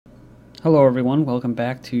Hello everyone, welcome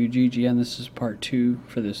back to GGN. This is part 2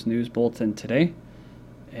 for this news bulletin today.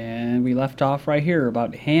 And we left off right here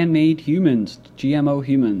about handmade humans, GMO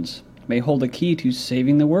humans, may hold a key to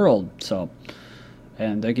saving the world.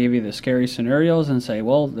 And they give you the scary scenarios and say,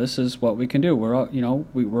 well, this is what we can do.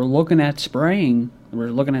 We're looking at spraying.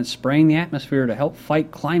 We're looking at spraying the atmosphere to help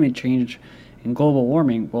fight climate change and global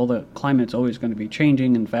warming. Well, the climate's always going to be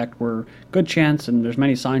changing. In fact, we're good chance, and there's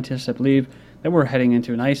many scientists that believe that we're heading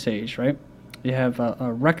into an ice age, right? You have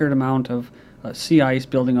a record amount of sea ice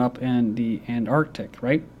building up in the Antarctic,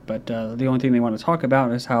 right? But the only thing they want to talk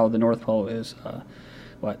about is how the North Pole is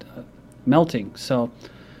melting. So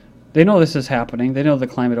they know this is happening. They know the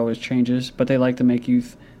climate always changes, but they like to make you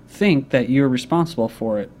think that you're responsible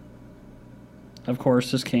for it. Of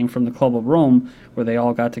course, this came from the Club of Rome, where they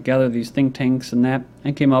all got together, these think tanks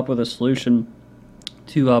and came up with a solution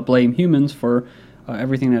to blame humans for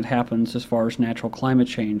everything that happens as far as natural climate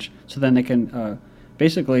change. So then they can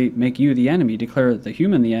basically make you the enemy, declare the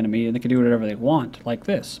human the enemy, and they can do whatever they want, like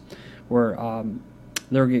this, where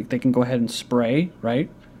they can go ahead and spray, right?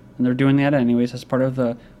 And they're doing that anyways as part of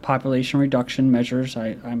the population reduction measures.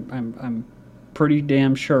 I'm pretty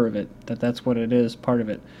damn sure of it, that's what it is, part of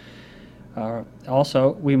it.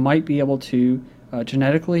 Also, we might be able to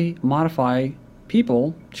genetically modify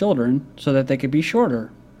people, children, so that they could be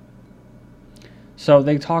shorter. So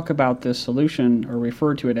they talk about this solution, or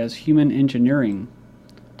refer to it as human engineering.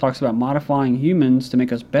 Talks about modifying humans to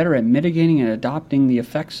make us better at mitigating and adopting the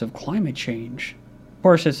effects of climate change. Of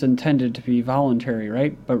course, it's intended to be voluntary,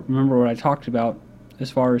 right? But remember what I talked about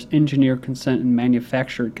as far as engineer consent and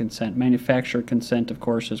manufactured consent. Manufactured consent, of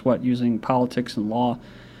course, is what? Using politics and law.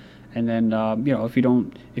 And then,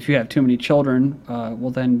 if you have too many children,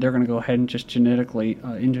 well, then they're going to go ahead and just genetically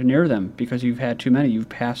engineer them because you've had too many. You've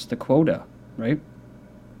passed the quota, right?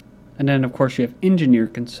 And then, of course, you have engineer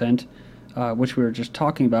consent, which we were just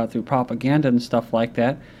talking about through propaganda and stuff like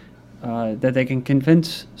that, that they can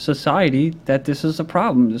convince society that this is a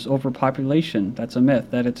problem, this overpopulation. That's a myth,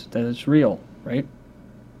 that it's real, right?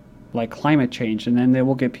 Like climate change. And then they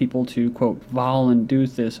will get people to, quote, do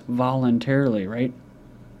this voluntarily, right?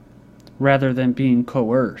 Rather than being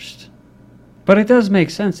coerced. But it does make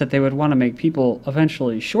sense that they would want to make people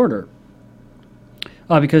eventually shorter.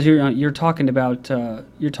 Because you're talking about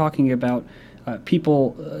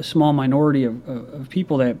people, a small minority of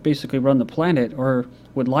people that basically run the planet or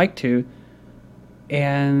would like to,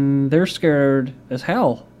 and they're scared as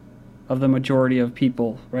hell of the majority of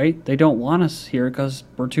people, right? They don't want us here because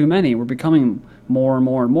we're too many. We're becoming more and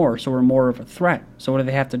more and more, so we're more of a threat. So what do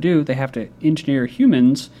they have to do? They have to engineer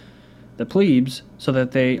humans, the plebes, so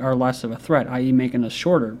that they are less of a threat, i.e. making us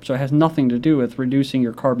shorter. So it has nothing to do with reducing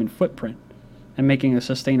your carbon footprint and making a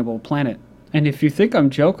sustainable planet. And if you think I'm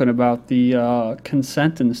joking about the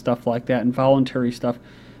consent and stuff like that and voluntary stuff,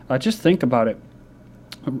 just think about it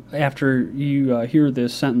after you hear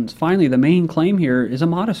this sentence. Finally, the main claim here is a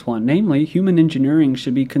modest one, namely, human engineering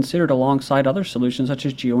should be considered alongside other solutions such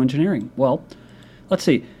as geoengineering. Well, let's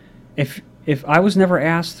see. If I was never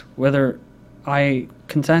asked whether I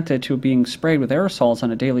consented to being sprayed with aerosols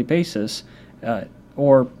on a daily basis,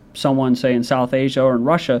 or someone, say, in South Asia or in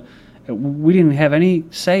Russia, we didn't have any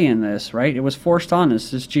say in this, right? It was forced on us,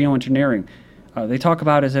 this geoengineering. They talk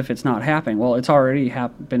about it as if it's not happening. Well, it's already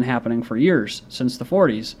been happening for years, since the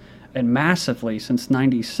 40s, and massively since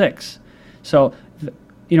 96. So,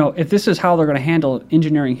 if this is how they're going to handle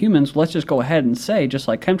engineering humans, let's just go ahead and say, just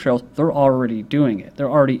like chemtrails, they're already doing it.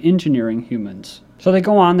 They're already engineering humans. So they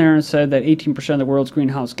go on there and said that 18% of the world's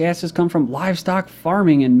greenhouse gases come from livestock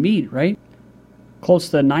farming and meat, right? Close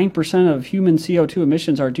to 9% of human CO2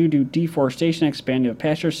 emissions are due to deforestation, expanding of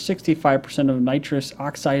pastures, 65% of nitrous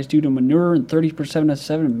oxides due to manure, and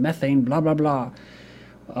 30% of methane, blah, blah, blah.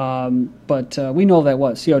 But we know that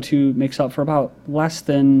CO2 makes up for about less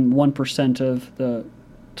than 1% of the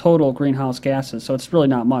total greenhouse gases, so it's really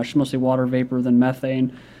not much, mostly water vapor than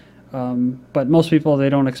methane. But most people, they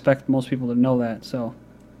don't expect most people to know that,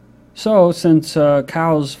 So since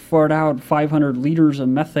cows fart out 500 liters of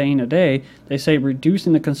methane a day, they say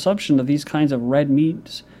reducing the consumption of these kinds of red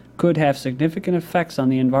meats could have significant effects on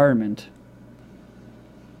the environment.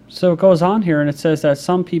 So it goes on here and it says that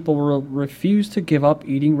some people will refuse to give up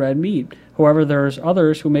eating red meat. However, there's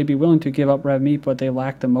others who may be willing to give up red meat, but they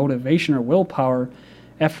lack the motivation or willpower.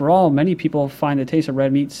 After all, many people find the taste of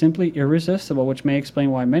red meat simply irresistible, which may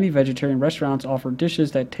explain why many vegetarian restaurants offer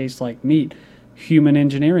dishes that taste like meat. Human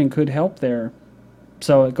engineering could help there.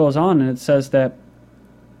 So it goes on and it says that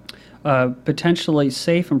potentially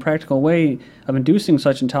safe and practical way of inducing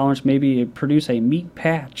such intolerance may be produce a meat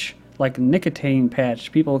patch like a nicotine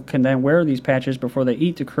patch. People can then wear these patches before they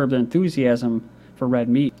eat to curb their enthusiasm for red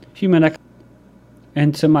meat.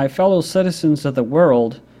 And to my fellow citizens of the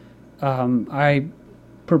world, I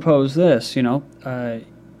propose this,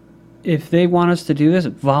 if they want us to do this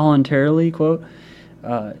voluntarily, quote,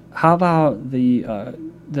 how about the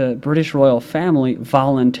British royal family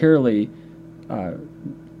voluntarily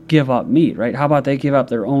give up meat, right? How about they give up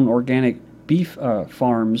their own organic beef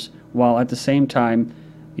farms, while at the same time,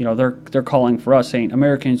 they're calling for us, saying,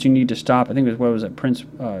 Americans, you need to stop. I think it was, what was it, Prince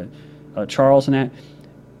Charles and that.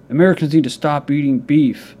 Americans need to stop eating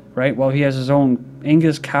beef, right? While he has his own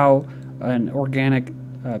Angus cow and organic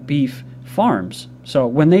beef farms. So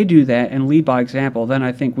when they do that and lead by example, then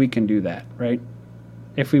I think we can do that, right?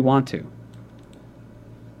 If we want to.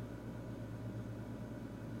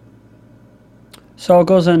 So it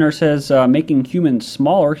goes on there, says, making humans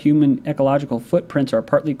smaller, human ecological footprints are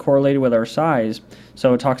partly correlated with our size.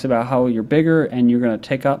 So it talks about how you're bigger and you're going to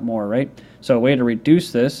take up more, right? So a way to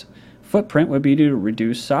reduce this footprint would be to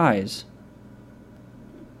reduce size.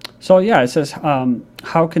 So yeah, it says,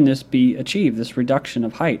 how can this be achieved, this reduction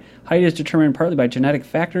of height? Height is determined partly by genetic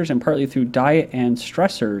factors and partly through diet and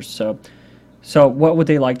stressors. So what would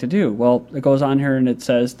they like to do? Well, it goes on here and it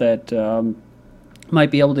says that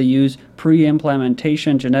might be able to use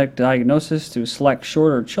pre-implantation genetic diagnosis to select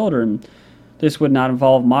shorter children. This would not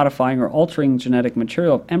involve modifying or altering genetic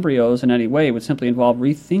material of embryos in any way. It would simply involve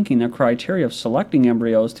rethinking the criteria of selecting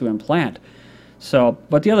embryos to implant. So,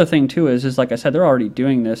 but the other thing too is like I said, they're already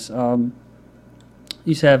doing this.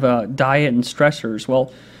 You have diet and stressors.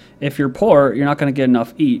 Well, if you're poor, you're not going to get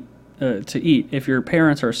enough to eat. If your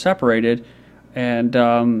parents are separated, and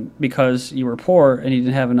because you were poor and you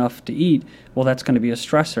didn't have enough to eat, well, that's going to be a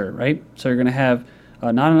stressor, right? So you're going to have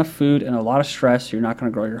not enough food and a lot of stress. You're not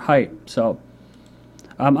going to grow your height. So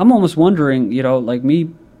I'm almost wondering, like me,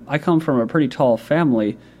 I come from a pretty tall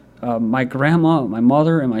family. My grandma, my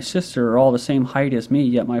mother, and my sister are all the same height as me,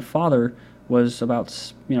 yet my father was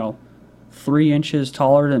about, 3 inches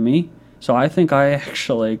taller than me. So I think I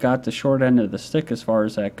actually got the short end of the stick as far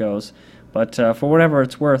as that goes. But for whatever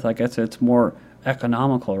it's worth, I guess it's more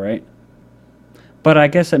economical, right? But I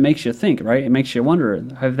guess it makes you think, right? It makes you wonder,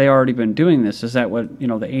 have they already been doing this? Is that what, the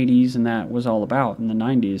 80s and that was all about in the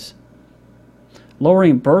 90s?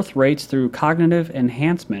 Lowering birth rates through cognitive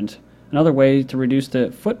enhancement. Another way to reduce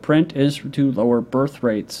the footprint is to lower birth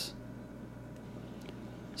rates.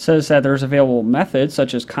 Says that there's available methods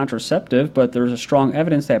such as contraceptive, but there's a strong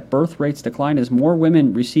evidence that birth rates decline as more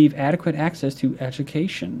women receive adequate access to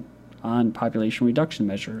education on population reduction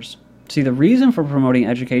measures. See, the reason for promoting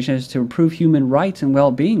education is to improve human rights and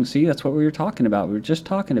well-being. See, that's what we were talking about. We were just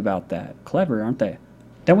talking about that. Clever, aren't they?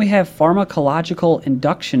 Then we have pharmacological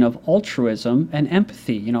induction of altruism and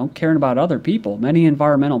empathy, caring about other people. Many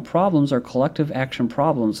environmental problems are collective action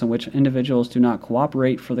problems in which individuals do not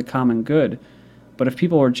cooperate for the common good. But if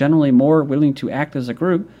people are generally more willing to act as a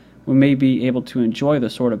group, we may be able to enjoy the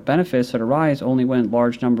sort of benefits that arise only when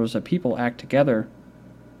large numbers of people act together.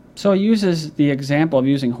 So it uses the example of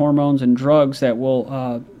using hormones and drugs that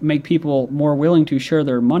will make people more willing to share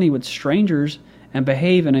their money with strangers and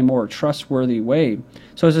behave in a more trustworthy way.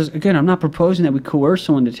 So it says, again, I'm not proposing that we coerce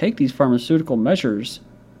someone to take these pharmaceutical measures.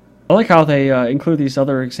 I like how they include these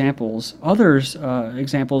other examples. Others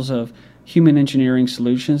examples of human engineering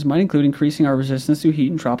solutions might include increasing our resistance to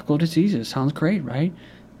heat and tropical diseases. Sounds great, right?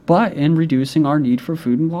 But in reducing our need for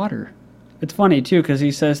food and water. It's funny, too, because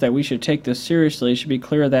he says that we should take this seriously. It should be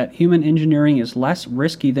clear that human engineering is less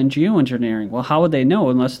risky than geoengineering. Well, how would they know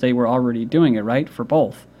unless they were already doing it, right? For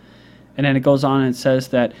both. And then it goes on and says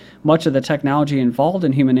that much of the technology involved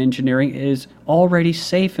in human engineering is already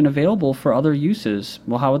safe and available for other uses.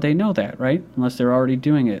 Well, how would they know that, right? Unless they're already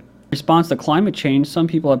doing it. In response to climate change, some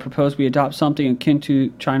people have proposed we adopt something akin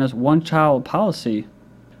to China's one-child policy.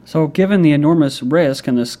 So given the enormous risk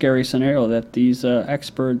and the scary scenario that these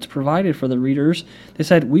experts provided for the readers, they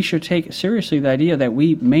said we should take seriously the idea that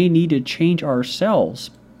we may need to change ourselves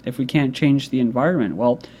if we can't change the environment.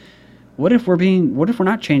 Well, what if we're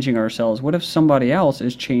not changing ourselves? What if somebody else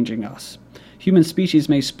is changing us? Human species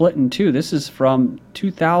may split in two. This is from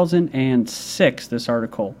 2006, this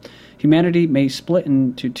article. Humanity may split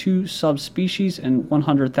into two subspecies in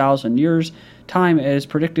 100,000 years' time as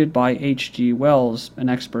predicted by H.G. Wells, an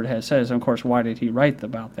expert has said. And of course, why did he write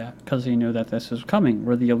about that? Because he knew that this was coming,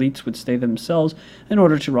 where the elites would stay themselves in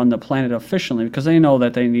order to run the planet efficiently, because they know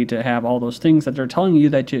that they need to have all those things that they're telling you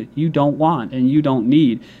that you don't want and you don't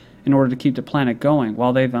need in order to keep the planet going,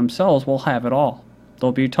 while they themselves will have it all.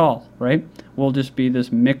 They'll be tall, right? We'll just be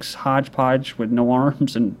this mixed hodgepodge with no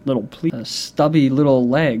arms and little stubby little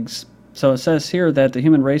legs. So it says here that the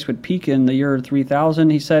human race would peak in the year 3000,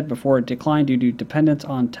 he said, before it declined due to dependence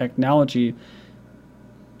on technology.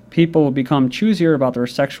 People will become choosier about their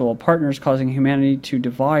sexual partners, causing humanity to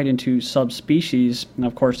divide into subspecies. And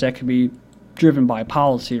of course, that could be driven by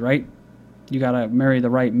policy, right? You got to marry the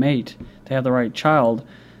right mate to have the right child.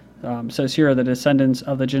 Says here the descendants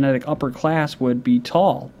of the genetic upper class would be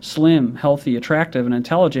tall, slim, healthy, attractive, and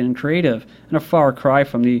intelligent and creative, and a far cry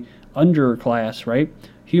from the underclass, right?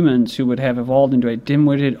 Humans who would have evolved into a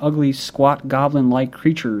dim-witted, ugly, squat, goblin-like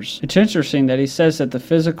creatures. It's interesting that he says that the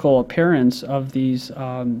physical appearance of these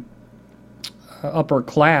upper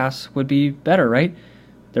class would be better, right?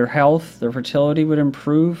 Their health, their fertility would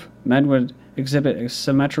improve. Men would exhibit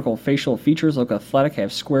symmetrical facial features, look athletic,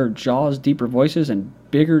 have square jaws, deeper voices, and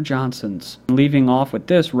bigger Johnsons. Leaving off with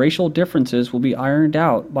this, racial differences will be ironed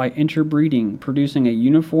out by interbreeding, producing a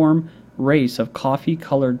uniform race of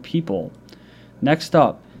coffee-colored people. Next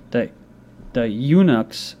up, the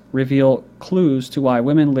eunuchs reveal clues to why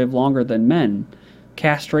women live longer than men.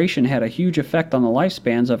 Castration had a huge effect on the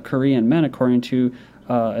lifespans of Korean men, according to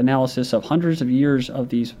analysis of hundreds of years of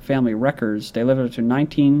these family records. They lived up to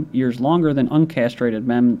 19 years longer than uncastrated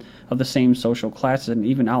men of the same social classes, and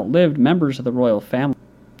even outlived members of the royal family.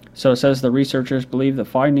 So it says the researchers believe the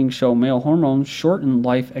findings show male hormones shorten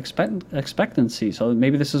life expectancy. So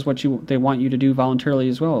maybe this is what they want you to do voluntarily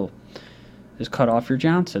as well, is cut off your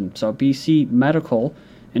Johnson. So BC Medical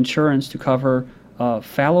Insurance to cover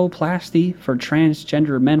phalloplasty for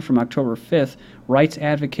transgender men from October 5th. Rights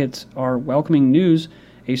advocates are welcoming news.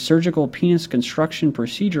 A surgical penis construction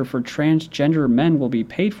procedure for transgender men will be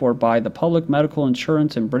paid for by the public medical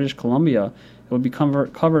insurance in British Columbia. It will be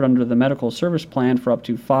covered under the medical service plan for up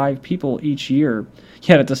to 5 people each year.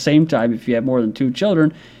 Yet at the same time, if you have more than 2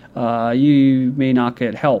 children, you may not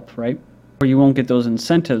get help, right? Or you won't get those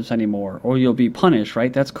incentives anymore, or you'll be punished,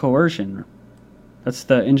 right? That's coercion. That's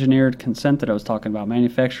the engineered consent that I was talking about,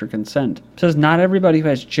 manufactured consent. It says not everybody who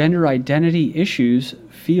has gender identity issues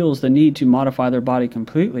feels the need to modify their body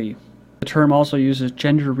completely. The term also uses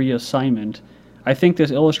gender reassignment. I think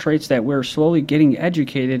this illustrates that we're slowly getting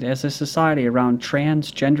educated as a society around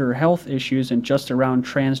transgender health issues and just around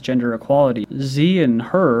transgender equality. Zhe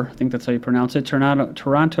Hir, I think that's how you pronounce it,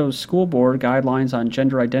 Toronto School Board guidelines on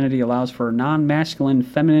gender identity allows for non-masculine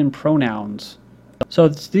feminine pronouns. So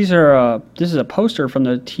this is a poster from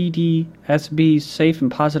the TDSB Safe and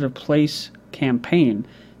Positive Place campaign.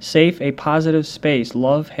 Safe, a positive space.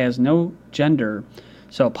 Love has no gender.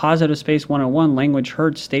 So Positive Space 101, language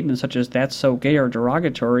hurts. Statements such as that's so gay are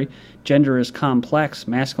derogatory. Gender is complex.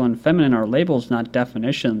 Masculine and feminine are labels, not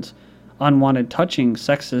definitions. Unwanted touching,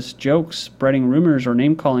 sexist jokes, spreading rumors, or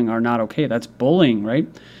name-calling are not okay. That's bullying, right?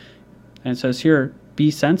 And it says here,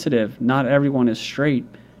 be sensitive. Not everyone is straight.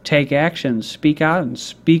 Take action. Speak out and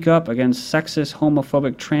speak up against sexist,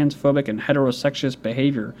 homophobic, transphobic, and heterosexist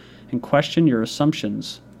behavior, and question your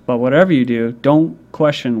assumptions. But whatever you do, don't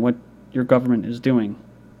question what your government is doing.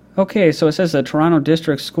 Okay, so it says the Toronto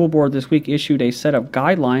District School Board this week issued a set of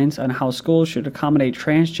guidelines on how schools should accommodate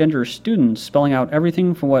transgender students, spelling out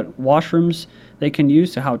everything from what washrooms they can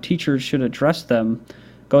use to how teachers should address them.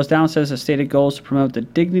 Goes down, says the stated goal is to promote the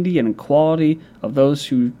dignity and equality of those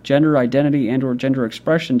whose gender identity and or gender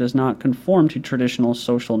expression does not conform to traditional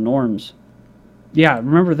social norms. Yeah,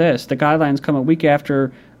 remember this, the guidelines come a week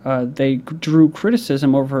after they drew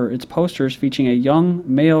criticism over its posters featuring a young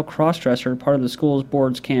male crossdresser, part of the school's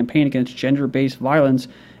board's campaign against gender-based violence,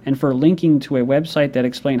 and for linking to a website that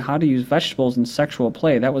explained how to use vegetables in sexual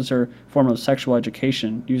play. That was their form of sexual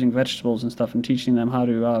education, using vegetables and stuff and teaching them how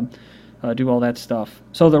to do all that stuff.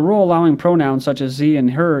 So the rule allowing pronouns such as Zhe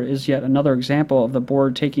and Hir is yet another example of the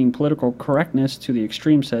board taking political correctness to the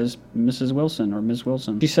extreme, says Mrs. Wilson, or Ms.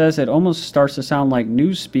 Wilson. She says it almost starts to sound like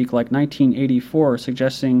newspeak, like 1984,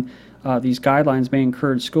 suggesting these guidelines may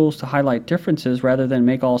encourage schools to highlight differences rather than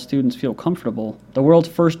make all students feel comfortable. The world's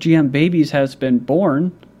first GM babies has been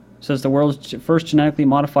born. Says the world's first genetically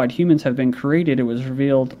modified humans have been created. It was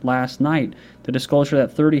revealed last night. The disclosure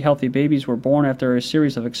that 30 healthy babies were born after a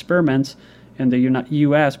series of experiments in the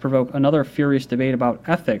U.S. provoked another furious debate about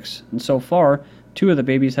ethics. And so far, 2 of the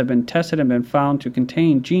babies have been tested and been found to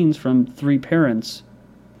contain genes from 3 parents.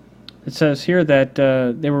 It says here that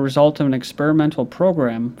they were a result of an experimental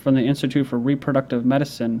program from the Institute for Reproductive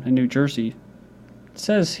Medicine in New Jersey. It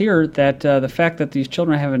says here that the fact that these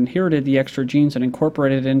children have inherited the extra genes and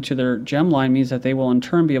incorporated into their germline means that they will in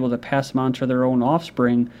turn be able to pass them on to their own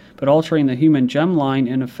offspring, but altering the human germline,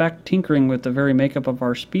 in effect tinkering with the very makeup of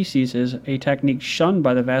our species, is a technique shunned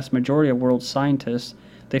by the vast majority of world scientists.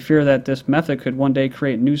 They fear that this method could one day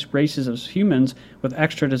create new races of humans with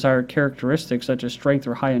extra desired characteristics such as strength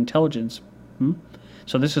or high intelligence.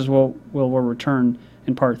 So this is what we'll return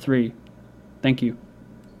in part 3. Thank you.